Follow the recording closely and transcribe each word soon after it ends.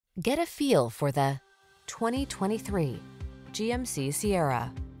Get a feel for the 2023 GMC Sierra.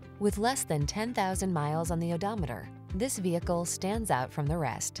 With less than 10,000 miles on the odometer, this vehicle stands out from the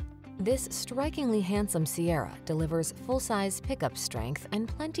rest. This strikingly handsome Sierra delivers full-size pickup strength and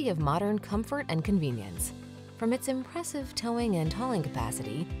plenty of modern comfort and convenience. From its impressive towing and hauling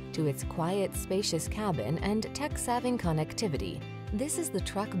capacity to its quiet, spacious cabin and tech-savvy connectivity, this is the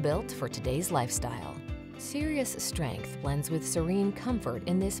truck built for today's lifestyle. Serious strength blends with serene comfort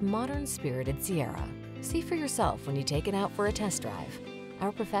in this modern-spirited Sierra. See for yourself when you take it out for a test drive.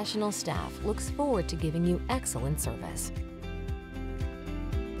 Our professional staff looks forward to giving you excellent service.